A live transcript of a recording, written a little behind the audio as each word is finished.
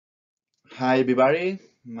Hi everybody,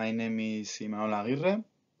 my name is Imanol Aguirre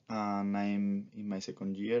and I'm in my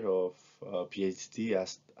second year of PhD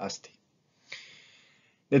at ASTI.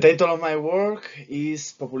 The title of my work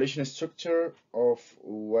is Population Structure of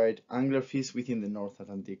White Anglerfish within the North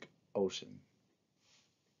Atlantic Ocean.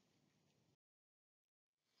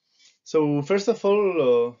 So first of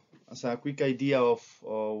all, as a quick idea of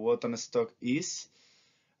what a stock is,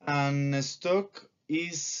 a stock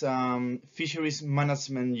is fisheries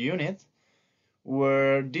management unit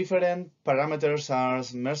where different parameters are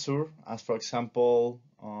measured, as for example,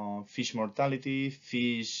 fish mortality,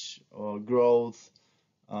 fish growth,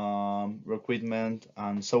 recruitment,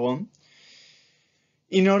 and so on,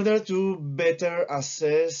 in order to better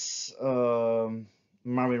assess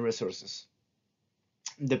marine resources.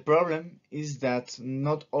 The problem is that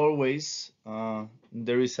not always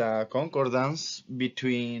there is a concordance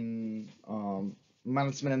between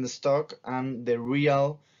management and the stock and the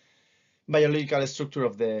real biological structure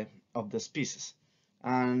of the species,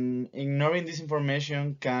 and ignoring this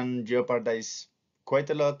information can jeopardize quite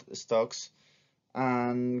a lot stocks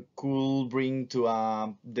and could bring to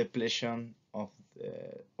a depletion of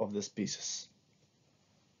the species.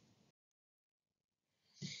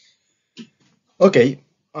 Okay,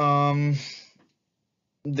 the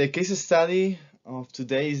case study of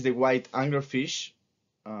today is the white anglerfish,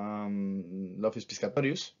 Lophius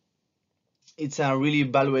piscatorius. It's a really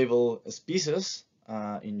valuable species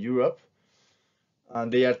in Europe.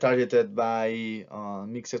 They are targeted by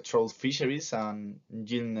mixed trout fisheries and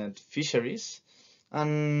gill net fisheries.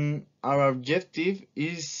 And our objective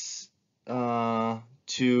is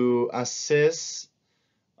to assess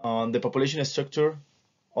the population structure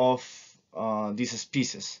of these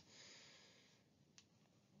species.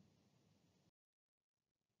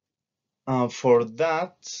 For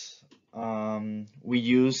that, we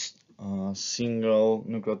use single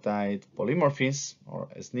nucleotide polymorphisms, or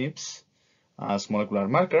SNPs, as molecular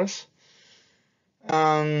markers.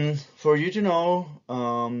 And for you to know,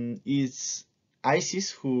 it's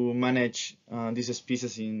ICES who manage these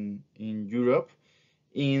species in Europe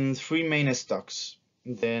in three main stocks: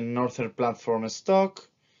 the northern platform stock,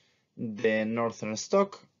 the northern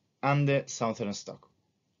stock, and the southern stock.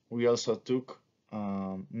 We also took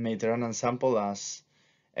Mediterranean sample as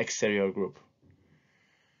exterior group.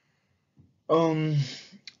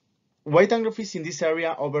 White anglerfish in this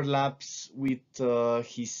area overlaps with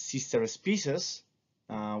his sister species,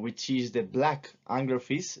 which is the black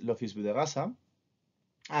anglerfish, Lophius budegassa,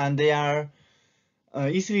 and they are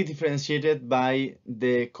easily differentiated by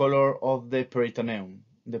the color of the peritoneum.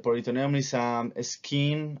 The peritoneum is a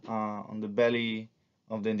skin on the belly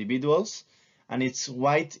of the individuals, and it's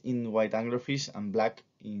white in white anglerfish and black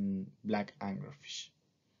in black anglerfish.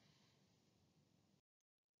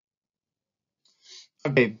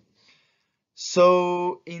 Okay,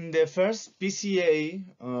 so in the first PCA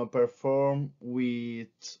performed with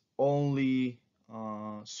only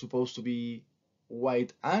supposed to be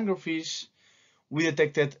white anglerfish, we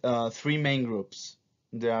detected three main groups.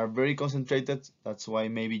 They are very concentrated, that's why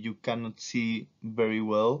maybe you cannot see very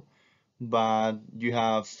well, but you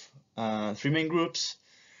have three main groups.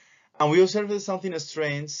 And we observed something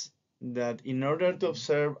strange, that in order to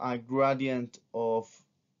observe a gradient of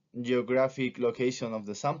geographic location of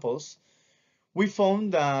the samples, we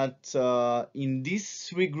found that in these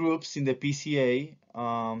three groups in the PCA,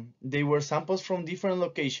 they were samples from different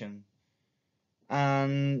locations.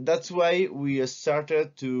 And that's why we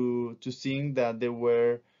started to think that there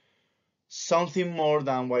were something more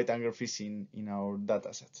than white anglerfish in our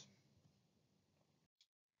dataset.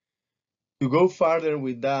 To go further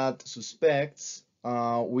with that suspects,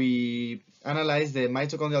 we analyzed the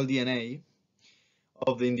mitochondrial DNA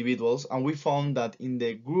of the individuals, and we found that in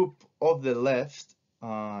the group of the left,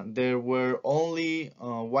 there were only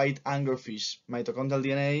white anglerfish mitochondrial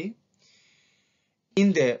DNA.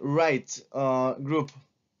 In the right group,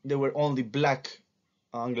 there were only black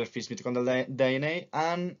anglerfish mitochondrial DNA,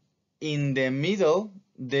 and in the middle,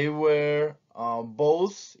 there were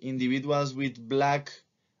both individuals with black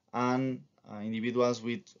and individuals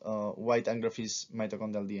with white anglerfish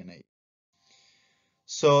mitochondrial DNA.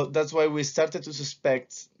 So that's why we started to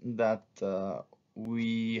suspect that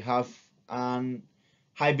we have an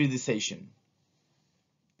hybridization.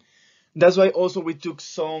 That's why also we took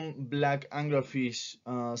some black anglerfish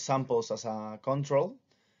samples as a control,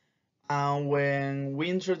 and when we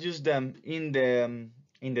introduced them in the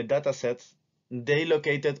dataset, they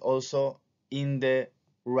located also in the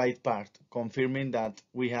right part, confirming that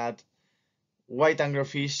we had white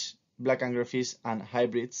anglerfish, black anglerfish, and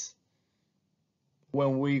hybrids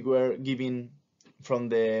when we were giving from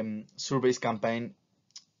the surveys campaign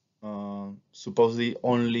supposedly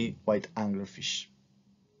only white anglerfish.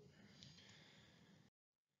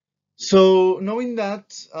 So knowing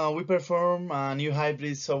that, we perform a new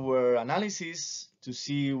hybrid software analysis to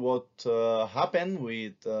see what happened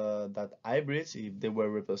with that hybrids, if they were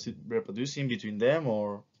reproducing between them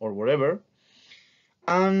or whatever.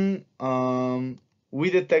 And we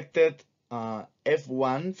detected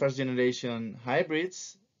F1 first generation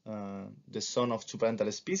hybrids, the son of two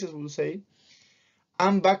parental species, we'll say,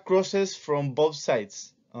 and back crosses from both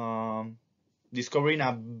sides, discovering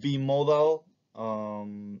a bimodal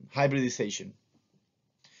hybridization.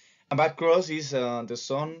 A back cross is the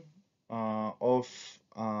son of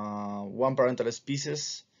one parental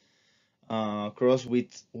species crossed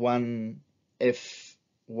with one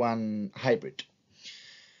F1 hybrid.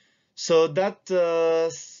 So that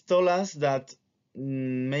told us that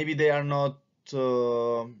maybe they are not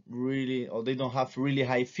really, or they don't have really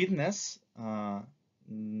high fitness,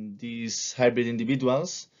 these hybrid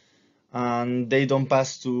individuals, and they don't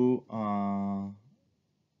pass to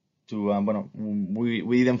bueno,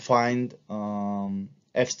 we didn't find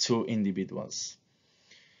F2 individuals.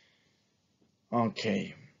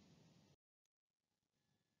 Okay.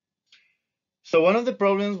 So one of the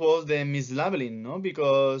problems was the mislabeling, no?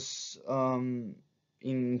 Because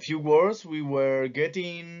in few words we were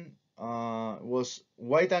getting was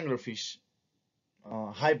white anglerfish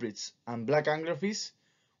hybrids and black anglerfish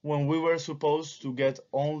when we were supposed to get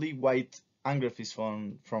only white anglerfish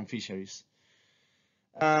from fisheries.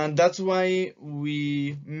 And that's why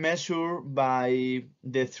we measure by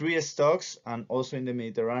the three stocks and also in the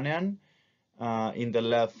Mediterranean in the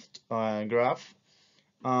left graph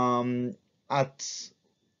at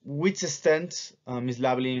which extent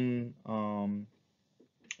mislabeling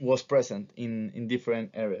was present in different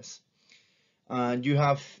areas. You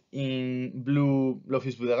have in blue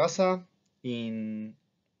Lophius budegassa, in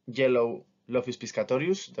yellow Lophius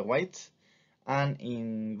piscatorius, the white, and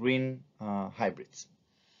in green hybrids.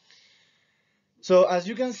 So as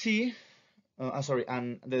you can see, sorry,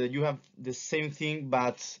 and you have the same thing,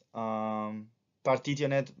 but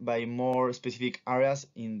partitioned by more specific areas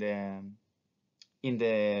in the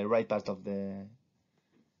right part of the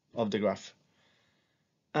graph.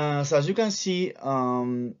 So as you can see,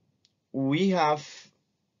 we have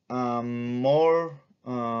more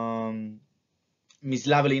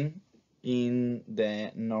mislabeling in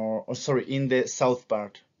the in the south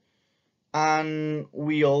part, and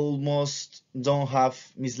we almost don't have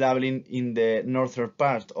mislabeling in the northern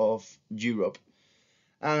part of Europe.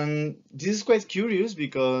 And this is quite curious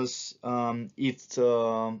because it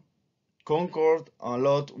concord a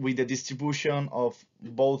lot with the distribution of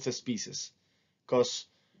both species, because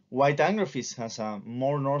white anglerfish has a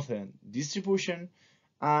more northern distribution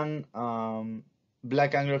and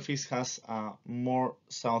black anglerfish has a more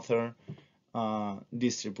southern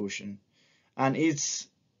distribution. And it's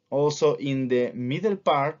also in the middle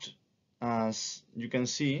part, as you can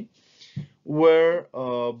see, where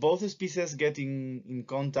both species get in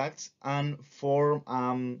contact and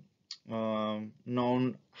form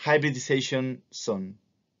known hybridization zone.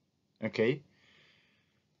 Okay,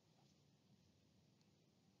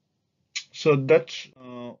 so that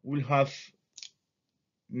will have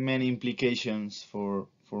many implications for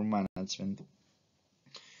management.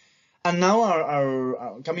 And now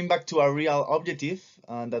our coming back to our real objective,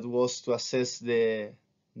 that was to assess the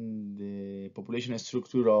population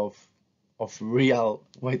structure of real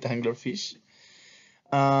white anglerfish.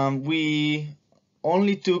 We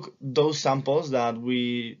only took those samples that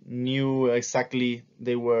we knew exactly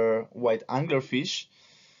they were white anglerfish,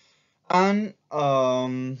 and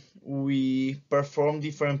we performed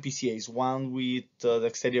different PCAs, one with the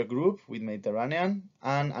exterior group with Mediterranean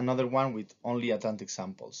and another one with only Atlantic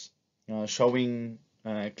samples, showing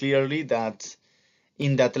clearly that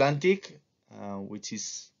in the Atlantic, which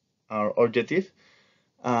is our objective,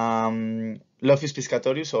 Lophius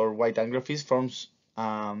piscatorius or white anglerfish forms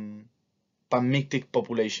panmictic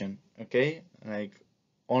population, okay, like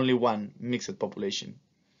only one mixed population.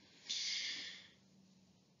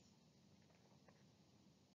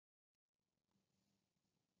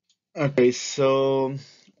 Okay, so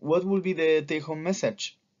what will be the take-home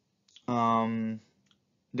message?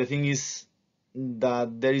 The thing is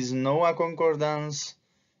that there is no concordance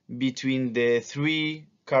between the three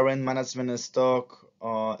current management stock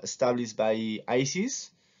established by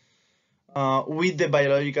ICES with the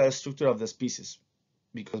biological structure of the species,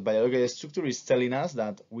 because biological structure is telling us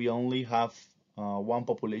that we only have one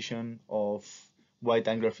population of white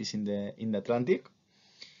anglerfish in the Atlantic.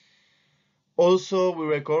 Also, we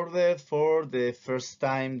recorded for the first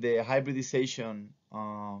time the hybridization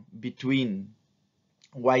between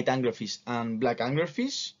white anglerfish and black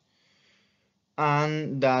anglerfish,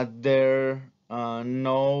 and that there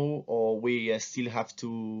no, or we still have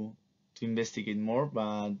to investigate more,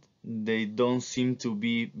 but they don't seem to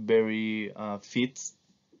be very fit,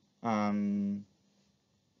 and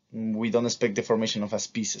we don't expect the formation of a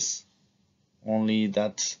species. Only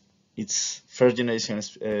that it's first generation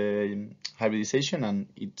hybridization and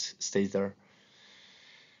it stays there.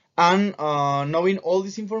 And knowing all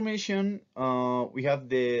this information, we have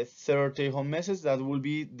the third take-home message that will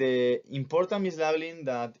be the important mislabeling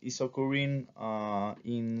that is occurring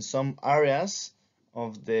in some areas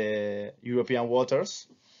of the European waters,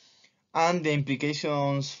 and the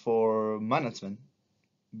implications for management,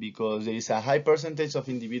 because there is a high percentage of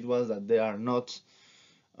individuals that they are not,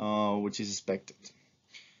 which is expected.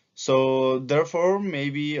 So therefore,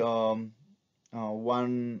 maybe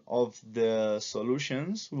one of the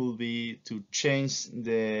solutions will be to change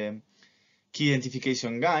the key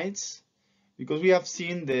identification guides, because we have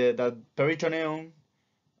seen that peritoneum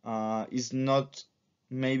is not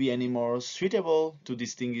maybe anymore suitable to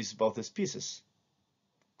distinguish both species,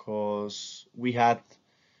 because we had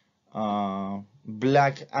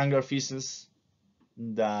black anglerfishes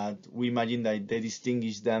that we imagine that they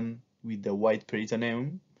distinguish them with the white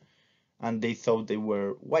peritoneum, and they thought they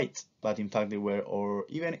were white, but in fact they were or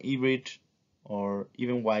even hybrid, or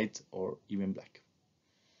even white, or even black.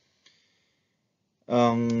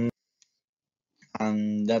 And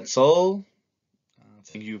that's all.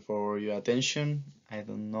 Thank you for your attention. I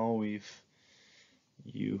don't know if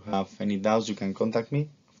you have any doubts, you can contact me,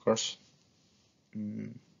 of course.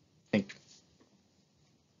 Thank you.